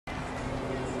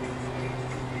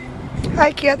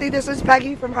Hi Kathy, this is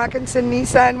Peggy from Hawkinson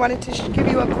Nissan. Wanted to give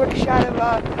you a quick shot of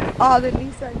all the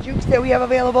Nissan Jukes that we have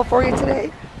available for you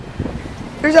today.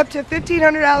 There's up to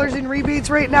 $1,500 in rebates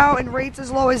right now and rates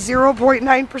as low as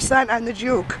 0.9% on the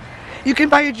Juke. You can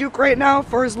buy a Juke right now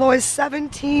for as low as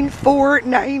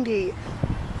 $17,490.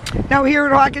 Now here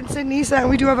at Hawkinson Nissan,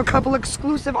 we do have a couple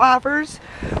exclusive offers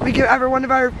we give every one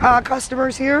of our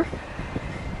customers here.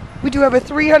 We do have a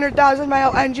 300,000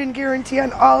 mile engine guarantee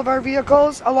on all of our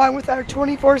vehicles, along with our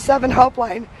 24/7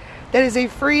 helpline. That is a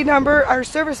free number, our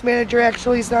service manager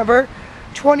actually's number,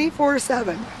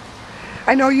 24/7.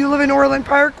 I know you live in Orland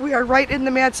Park. We are right in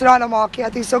the Matson Auto Mall,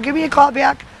 Kathy, so give me a call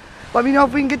back. Let me know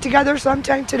if we can get together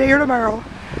sometime today or tomorrow.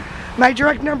 My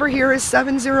direct number here is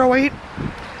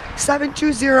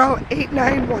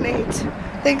 708-720-8918.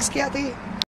 Thanks, Kathy.